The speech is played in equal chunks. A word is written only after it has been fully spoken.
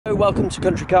welcome to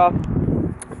Country Car.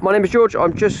 My name is George.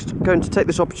 I'm just going to take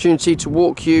this opportunity to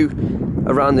walk you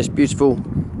around this beautiful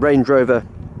Range Rover.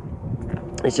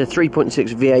 It's a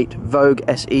 3.6 V8 Vogue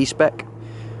SE spec.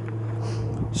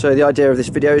 So the idea of this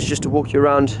video is just to walk you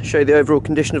around, show you the overall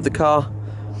condition of the car,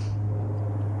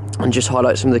 and just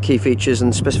highlight some of the key features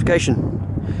and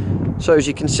specification. So as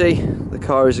you can see, the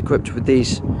car is equipped with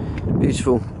these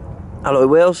beautiful alloy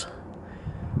wheels,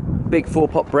 big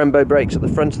 4-pop Brembo brakes at the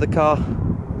front of the car,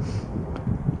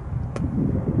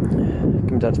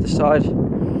 coming down to the side.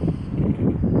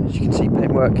 As you can see,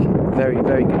 paintwork, very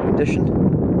good condition.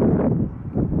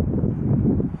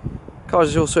 The car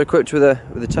is also equipped with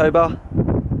a tow bar.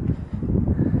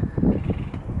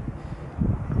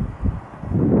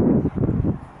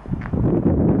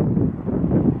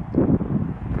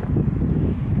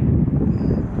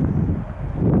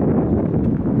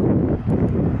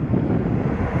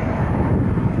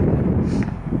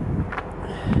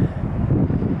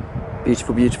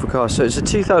 Beautiful car. So it's a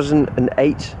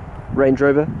 2008 Range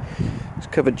Rover. It's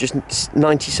covered just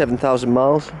 97,000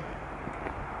 miles.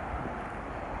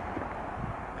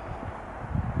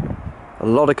 A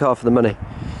lot of car for the money.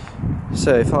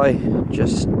 So if I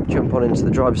just jump on into the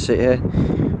driver's seat here,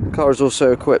 the car is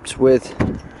also equipped with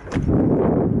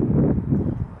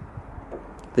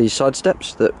these side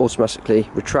steps that automatically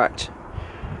retract.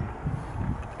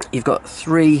 You've got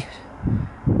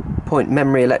 3-point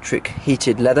memory electric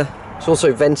heated leather. It's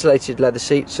also ventilated leather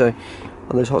seats, so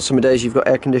on those hot summer days you've got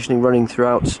air conditioning running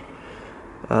throughout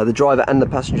the driver and the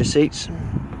passenger seats.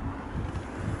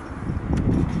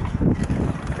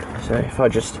 So if I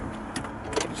just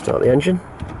start the engine,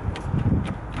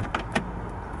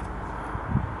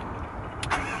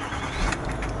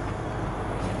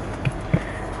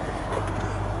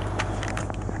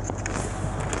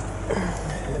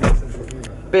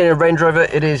 being a Range Rover,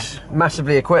 it is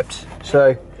massively equipped.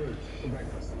 So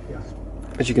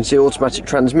as you can see, automatic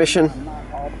transmission.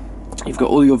 You've got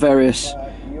all your various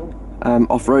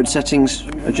off-road settings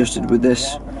adjusted with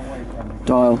this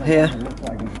dial here.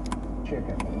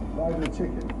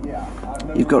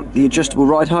 You've got the adjustable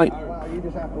ride height.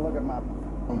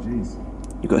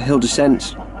 You've got hill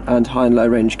descent and high and low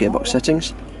range gearbox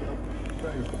settings.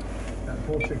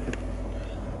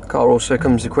 The car also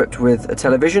comes equipped with a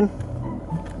television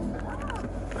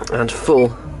and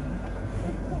full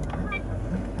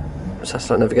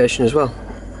satellite navigation as well.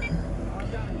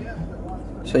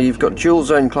 So you've got dual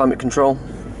zone climate control,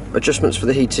 adjustments for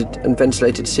the heated and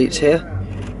ventilated seats here,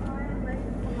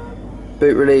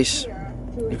 boot release,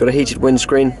 you've got a heated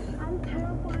windscreen,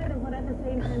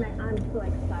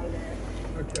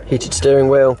 heated steering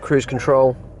wheel, cruise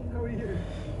control,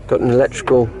 got an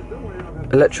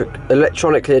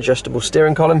electronically adjustable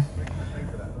steering column,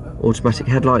 automatic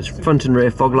headlights, front and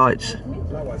rear fog lights.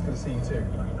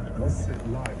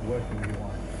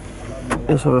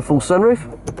 You also have a full sunroof.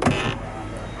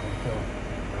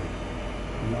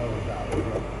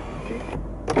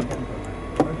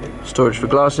 Storage for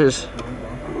glasses.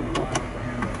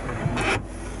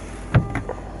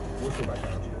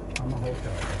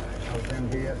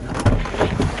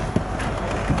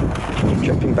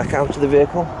 Jumping back out of the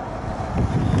vehicle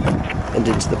and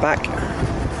into the back.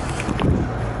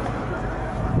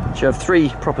 So you have 3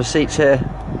 proper seats here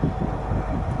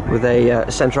with a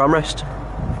centre armrest,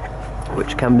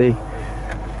 which can be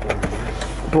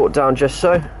brought down just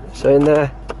so. So in there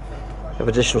you have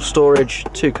additional storage,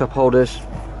 2 cup holders.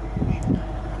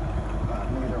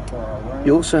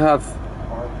 You also have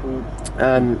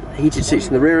heated seats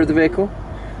in the rear of the vehicle,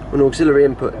 an auxiliary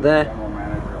input there,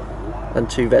 and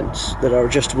 2 vents that are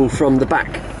adjustable from the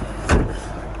back.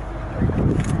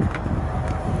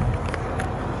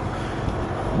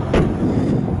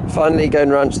 Finally,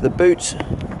 going around to the boot.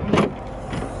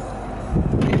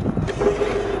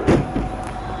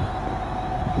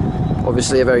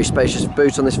 Obviously a very spacious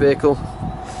boot on this vehicle.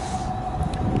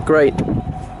 Great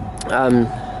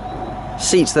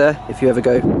seats there if you ever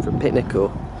go for a picnic, or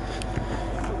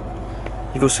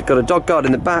you've also got a dog guard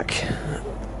in the back,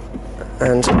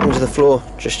 and under the floor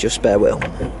just your spare wheel.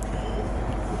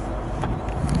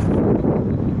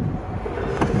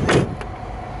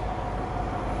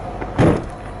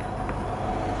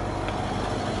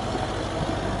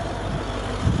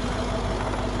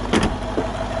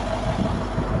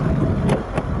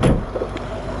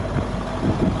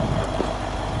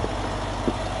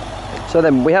 So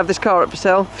then we have this car up for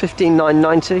sale,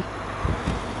 15,990.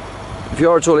 If you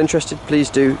are at all interested, please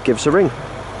do give us a ring.